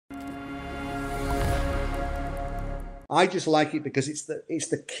I just like it because it's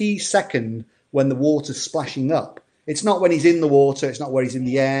the key second when the water's splashing up. It's not when he's in the water. It's not where he's in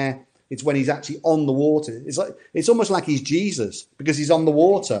the air. It's when he's actually on the water. It's almost like he's Jesus because he's on the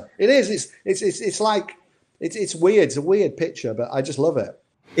water. It is. It's weird. It's a weird picture, but I just love it.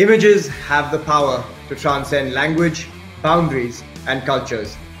 Images have the power to transcend language, boundaries, and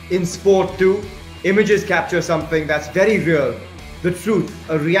cultures. In sport too, images capture something that's very real, the truth,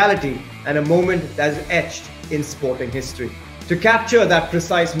 a reality, and a moment that's etched in sporting history. To capture that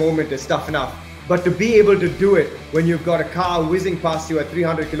precise moment is tough enough, but to be able to do it when you've got a car whizzing past you at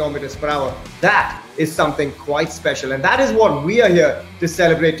 300 kilometers per hour, that is something quite special. And that is what we are here to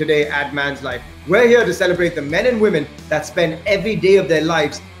celebrate today at Man's Life. We're here to celebrate the men and women that spend every day of their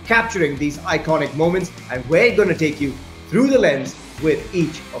lives capturing these iconic moments, and we're going to take you through the lens with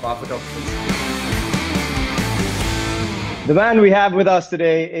each of our photographers. The man we have with us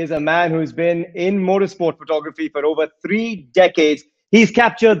today is a man who's been in motorsport photography for over 3 decades. He's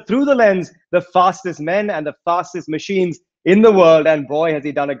captured through the lens the fastest men and the fastest machines in the world, and boy, has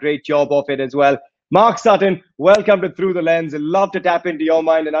he done a great job of it as well. Mark Sutton, welcome to Through the Lens. I'd love to tap into your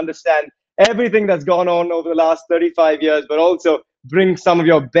mind and understand everything that's gone on over the last 35 years, but also bring some of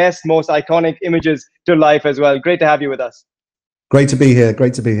your best, most iconic images to life as well. Great to have you with us. Great to be here.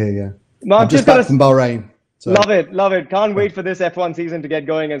 Great to be here, yeah. Mark, I'm just back from Bahrain. So. Love it. Can't wait for this F1 season to get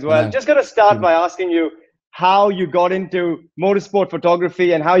going as well. Just going to start by asking you how you got into motorsport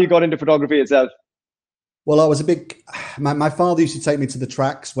photography and how you got into photography itself. Well, I was my father used to take me to the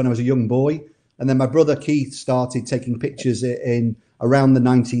tracks when I was a young boy. And then my brother Keith started taking pictures in around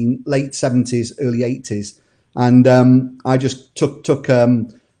the late 70s, early 80s. And I just took a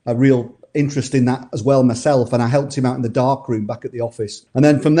real interest in that as well myself. And I helped him out in the darkroom back at the office. And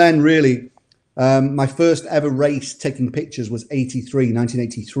then from then, really, my first ever race taking pictures was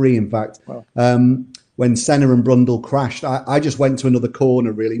 1983, in fact. Wow. When Senna and Brundle crashed. I just went to another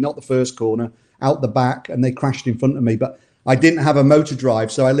corner, really, not the first corner, out the back, and they crashed in front of me. But I didn't have a motor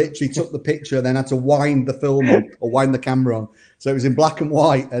drive, so I literally took the picture and then had to wind the film on or wind the camera on. So it was in black and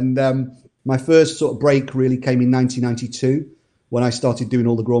white. And my first sort of break really came in 1992 when I started doing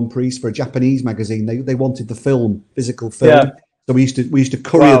all the Grand Prix for a Japanese magazine. They wanted the film, physical film. Yeah. So we used to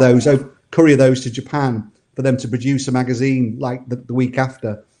courier those to Japan for them to produce a magazine like the week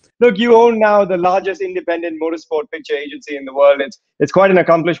after. Look, you own now the largest independent motorsport picture agency in the world. It's quite an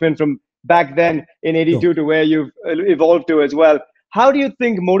accomplishment from back then in 82 to where you've evolved to as well. How do you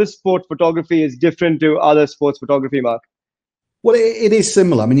think motorsport photography is different to other sports photography, Mark? Well, it is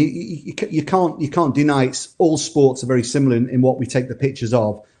similar. I mean, you can't deny all sports are very similar in what we take the pictures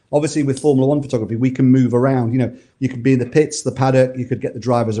of. Obviously, with Formula One photography, we can move around. You know, you could be in the pits, the paddock. You could get the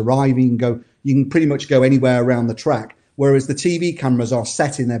drivers arriving. You can pretty much go anywhere around the track. Whereas the TV cameras are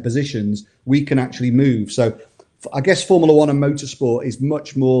set in their positions, we can actually move. So I guess Formula One and motorsport is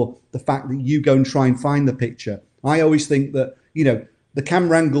much more the fact that you go and try and find the picture. I always think that, you know, the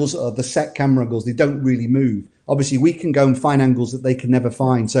camera angles or the set camera angles, they don't really move. Obviously, we can go and find angles that they can never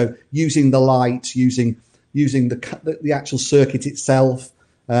find. So using the lights, using the actual circuit itself,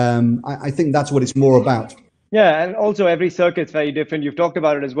 I think that's what it's more about. Yeah, and also every circuit's very different. You've talked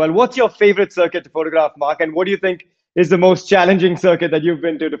about it as well. What's your favorite circuit to photograph, Mark? And what do you think is the most challenging circuit that you've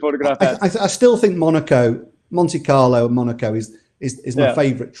been to photograph? I still think Monte Carlo and Monaco is my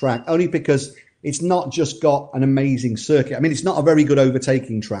favorite track, only because it's not just got an amazing circuit. I mean, it's not a very good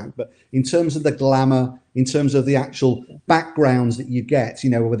overtaking track, but in terms of the glamour, in terms of the actual backgrounds that you get, you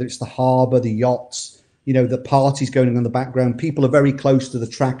know, whether it's the harbour, the yachts, you know, the parties going on in the background, people are very close to the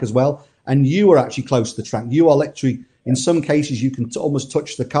track as well. And you are actually close to the track. You are literally, in some cases, you can almost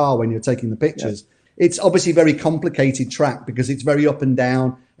touch the car when you're taking the pictures. Yeah. It's obviously a very complicated track because it's very up and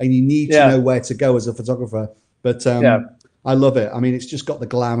down and you need to know where to go as a photographer. But I love it. I mean, it's just got the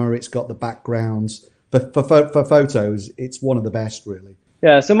glamour. It's got the backgrounds. But for photos, it's one of the best, really.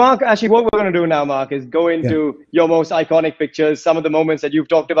 Yeah. So, Mark, actually, what we're going to do now, Mark, is go into your most iconic pictures, some of the moments that you've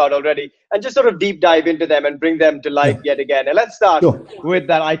talked about already, and just sort of deep dive into them and bring them to life yet again. And let's start with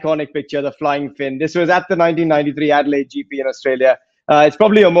that iconic picture, the flying fin. This was at the 1993 Adelaide GP in Australia. It's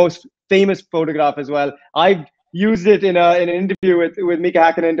probably your most famous photograph as well. I've used it in an interview with Mika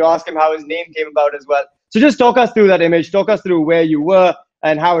Hakkinen to ask him how his name came about as well. So just talk us through that image. Talk us through where you were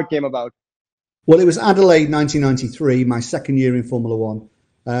and how it came about. Well, it was Adelaide 1993, my second year in Formula One.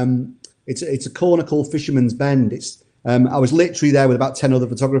 It's a corner called Fisherman's Bend. I was literally there with about 10 other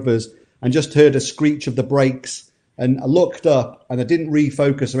photographers and just heard a screech of the brakes. And I looked up and I didn't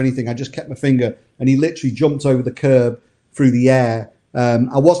refocus or anything. I just kept my finger and he literally jumped over the curb through the air.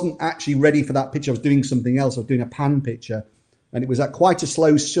 I wasn't actually ready for that picture. I was doing something else. I was doing a pan picture and it was at quite a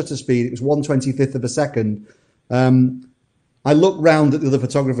slow shutter speed. It was 1/25 of a second. I looked round at the other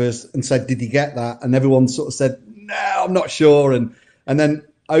photographers and said, "Did you get that?" And everyone sort of said, "No, I'm not sure." And then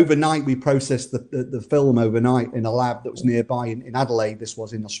overnight we processed the film overnight in a lab that was nearby in Adelaide. This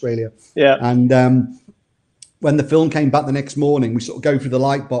was in Australia. Yeah. And when the film came back the next morning, we sort of go through the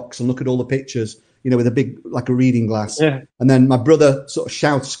light box and look at all the pictures, with a big, like a reading glass. Yeah. And then my brother sort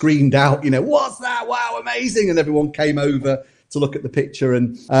of screamed out, "What's that? Wow, amazing!" And everyone came over to look at the picture.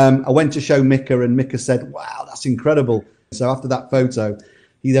 And I went to show Mika, and Mika said, "Wow, that's incredible." So after that photo,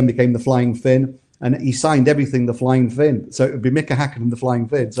 he then became the Flying Finn, and he signed everything the Flying Finn. So it would be Mika Häkkinen, the Flying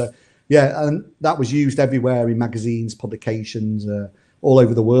Finn. So yeah, and that was used everywhere in magazines, publications, all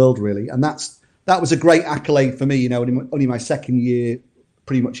over the world, really. And that was a great accolade for me. Only my second year,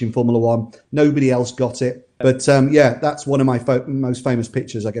 pretty much in Formula One. Nobody else got it. But yeah, that's one of my most famous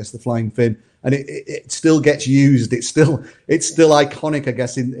pictures, I guess, the Flying Finn, and it still gets used. It's still iconic, I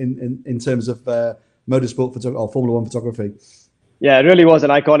guess, in terms of motorsport or Formula One photography. Yeah, it really was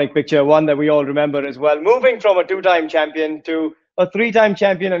an iconic picture, one that we all remember as well. Moving from a 2-time champion to a 3-time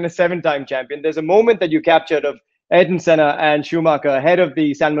champion and a 7-time champion, there's a moment that you captured of Ayrton Senna and Schumacher ahead of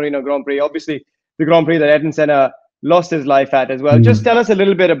the San Marino Grand Prix. Obviously, the Grand Prix that Ayrton Senna lost his life at as well. Just tell us a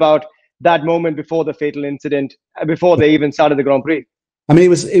little bit about that moment before the fatal incident, before they even started the Grand Prix. I mean,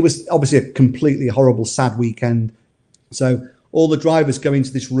 it was obviously a completely horrible, sad weekend. So all the drivers go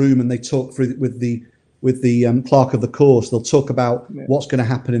into this room and they talk through with the clerk of the course. They'll talk about what's going to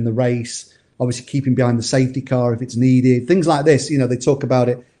happen in the race, obviously keeping behind the safety car if it's needed, things like this. They talk about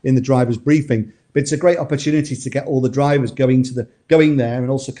it in the driver's briefing. But it's a great opportunity to get all the drivers going there, and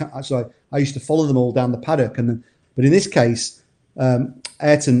also so I used to follow them all down the paddock. But in this case,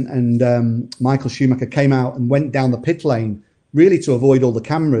 Ayrton and Michael Schumacher came out and went down the pit lane, really to avoid all the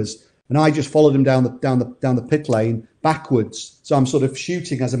cameras. And I just followed him down the pit lane backwards. So I'm sort of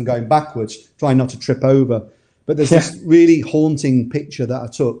shooting as I'm going backwards, trying not to trip over. But there's this really haunting picture that I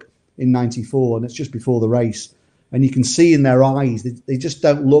took in '94, and it's just before the race. And you can see in their eyes, they just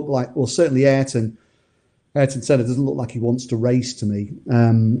don't look like, well, certainly Ayrton Senna doesn't look like he wants to race to me.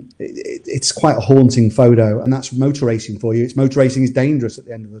 It's quite a haunting photo, and that's motor racing for you. Motor racing is dangerous at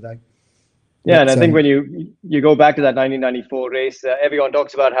the end of the day. Yeah, and I think when you go back to that 1994 race, everyone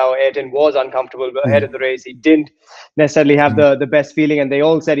talks about how Ayrton was uncomfortable ahead of the race. He didn't necessarily have the best feeling, and they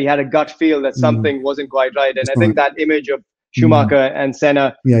all said he had a gut feel that something wasn't quite right. And I think that image of Schumacher and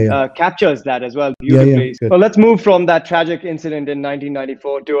Senna captures that as well beautifully. Well, let's move from that tragic incident in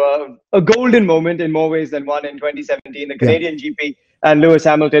 1994 to a golden moment in more ways than one in 2017, the Canadian GP and Lewis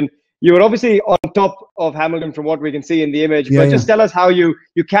Hamilton. You were obviously on top of Hamilton from what we can see in the image, but just tell us how you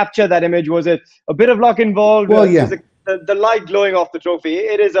capture that image. Was it a bit of luck involved? Well, Was it the light glowing off the trophy?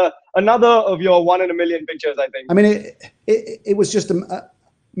 It is another of your 1 in a million pictures, I think. I mean, it was just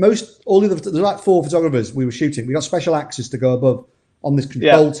there's like 4 photographers we were shooting. We got special access to go above on this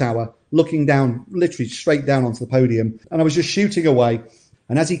control tower, looking down, literally straight down onto the podium. And I was just shooting away.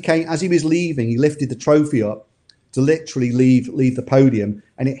 And as he was leaving, he lifted the trophy up to literally leave the podium,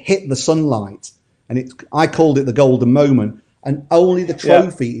 and it hit the sunlight. And I called it the golden moment. And only the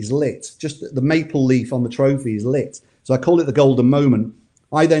trophy is lit. Just the maple leaf on the trophy is lit. So I called it the golden moment.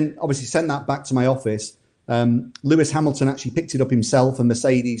 I then obviously sent that back to my office. Lewis Hamilton actually picked it up himself, and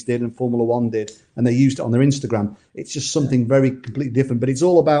Mercedes did, and Formula One did, and they used it on their Instagram. It's just something very completely different. But it's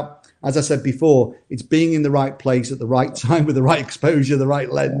all about, as I said before, it's being in the right place at the right time with the right exposure, the right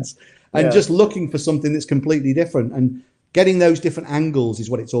lens, and just looking for something that's completely different. And getting those different angles is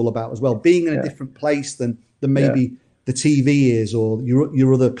what it's all about as well. Being in a different place than maybe the TV is or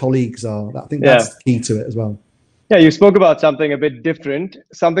your other colleagues are. I think that's the key to it as well. Yeah, you spoke about something a bit different.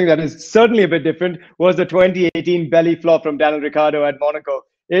 Something that is certainly a bit different was the 2018 belly flop from Daniel Ricciardo at Monaco.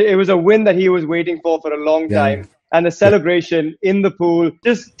 It was a win that he was waiting for a long time. And the celebration in the pool.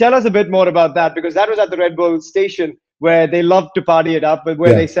 Just tell us a bit more about that, because that was at the Red Bull station where they love to party it up, but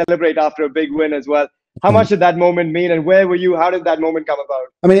where they celebrate after a big win as well. How much did that moment mean, and where were you? How did that moment come about?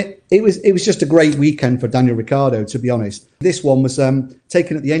 I mean, it was just a great weekend for Daniel Ricciardo, to be honest. This one was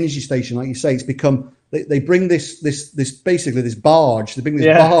taken at the energy station, like you say. It's become they bring this basically this barge. They bring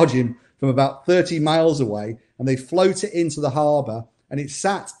this barge in from about 30 miles away, and they float it into the harbour, and it's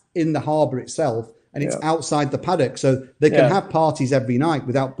sat in the harbour itself, and it's outside the paddock, so they can have parties every night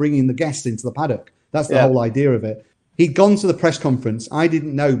without bringing the guests into the paddock. That's the whole idea of it. He'd gone to the press conference. I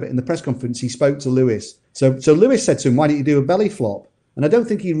didn't know, but in the press conference, he spoke to Lewis. So Lewis said to him, "Why don't you do a belly flop?" And I don't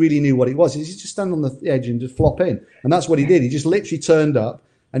think he really knew what it was. He just stand on the edge and just flop in. And that's what he did. He just literally turned up,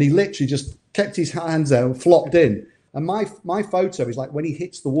 and he literally just kept his hands out and flopped in. And my photo is like when he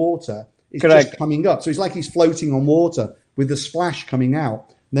hits the water, it's just coming up. So it's like he's floating on water with the splash coming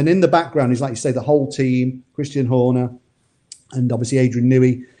out. And then in the background is, like you say, the whole team, Christian Horner, and obviously Adrian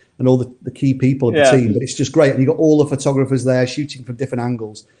Newey, and all the key people of the team. But it's just great. And you got all the photographers there shooting from different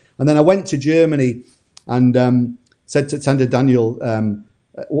angles. And then I went to Germany and said to Daniel,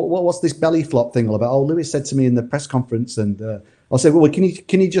 what's this belly flop thing all about? Oh, Lewis said to me in the press conference, and I said, well, can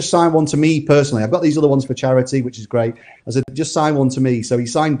you just sign one to me personally? I've got these other ones for charity, which is great. I said, just sign one to me. So he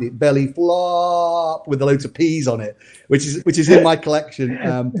signed it, belly flop, with a load of peas on it, which is in my collection,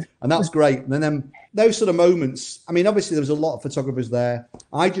 and that's great. And then those sort of moments. I mean, obviously there was a lot of photographers there.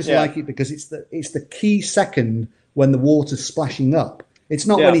 I just like it because it's the key second when the water's splashing up. It's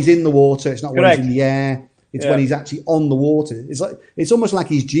not when he's in the water. It's not when he's in the air. It's when he's actually on the water. It's almost like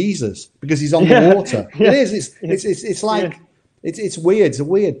he's Jesus because he's on the water. It is. It's like. It's weird. It's a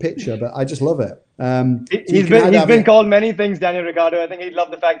weird picture, but I just love it. He's been called many things, Daniel Ricciardo. I think he'd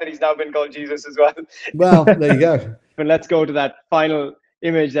love the fact that he's now been called Jesus as well. Well, there you go. But let's go to that final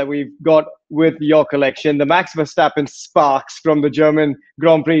image that we've got with your collection, the Max Verstappen Sparks from the German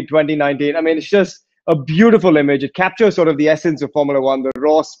Grand Prix 2019. I mean, it's just a beautiful image. It captures sort of the essence of Formula One, the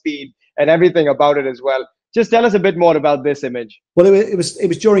raw speed and everything about it as well. Just tell us a bit more about this image. Well, it was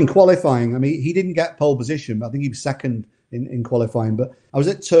during qualifying. I mean, he didn't get pole position, but I think he was second in qualifying. But I was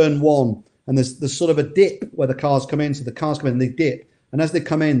at turn 1, and there's sort of a dip where the cars come in. So the cars come in and they dip, and as they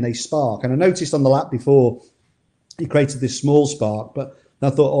come in, they spark. And I noticed on the lap before, he created this small spark, but I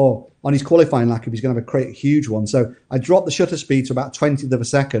thought, oh, on his qualifying lap, he's going to create a huge one. So I dropped the shutter speed to about 20th of a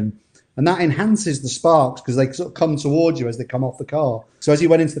second, and that enhances the sparks because they sort of come towards you as they come off the car. So as he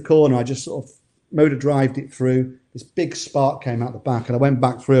went into the corner, I just sort of motor drived it through. This big spark came out the back, and I went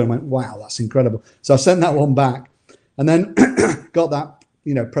back through and went, wow, that's incredible. So I sent that one back. And then got that,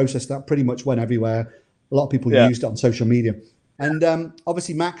 processed that, pretty much went everywhere. A lot of people used it on social media. And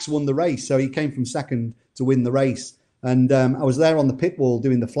obviously Max won the race. So he came from second to win the race. And I was there on the pit wall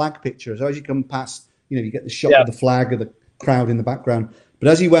doing the flag picture. So as you come past, you get the shot of the flag of the crowd in the background. But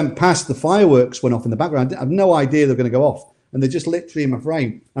as he went past, the fireworks went off in the background. I had no idea they were going to go off. And they're just literally in my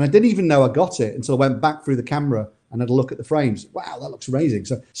frame. And I didn't even know I got it until I went back through the camera and had a look at the frames. Wow, that looks amazing.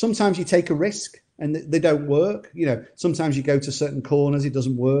 So sometimes you take a risk and they don't work. Sometimes you go to certain corners, it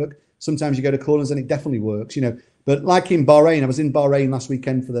doesn't work. Sometimes you go to corners and it definitely works, But like in Bahrain, I was in Bahrain last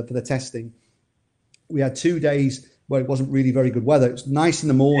weekend for the testing. We had 2 days where it wasn't really very good weather. It was nice in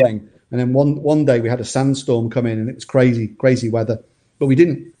the morning. And then one day we had a sandstorm come in and it was crazy weather. But we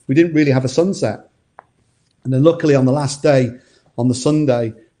didn't really have a sunset. And then luckily on the last day, on the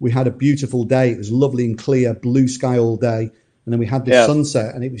Sunday, we had a beautiful day. It was lovely and clear, blue sky all day. And then we had this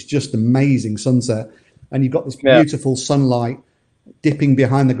sunset, and it was just amazing sunset. And you've got this beautiful sunlight dipping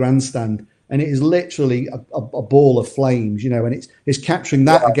behind the grandstand, and it is literally a ball of flames, and it's capturing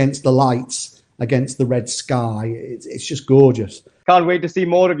that against the lights, against the red sky. It's just gorgeous. Can't wait to see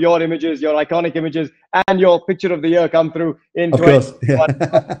more of your images, your iconic images, and your picture of the year come through in 2021.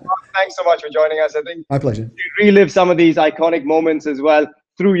 Thanks so much for joining us. I think my pleasure. To relive some of these iconic moments as well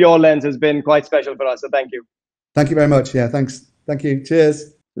through your lens has been quite special for us. So thank you. Thank you very much. Yeah, thanks. Thank you.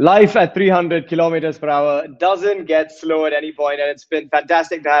 Cheers. Life at 300 kilometers per hour doesn't get slow at any point, and it's been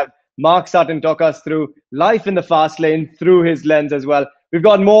fantastic to have Mark Sutton talk us through life in the fast lane through his lens as well. We've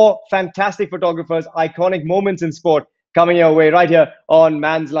got more fantastic photographers, iconic moments in sport coming your way right here on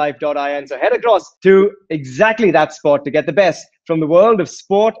manslife.in. So head across to exactly that spot to get the best from the world of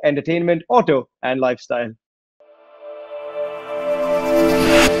sport, entertainment, auto, and lifestyle.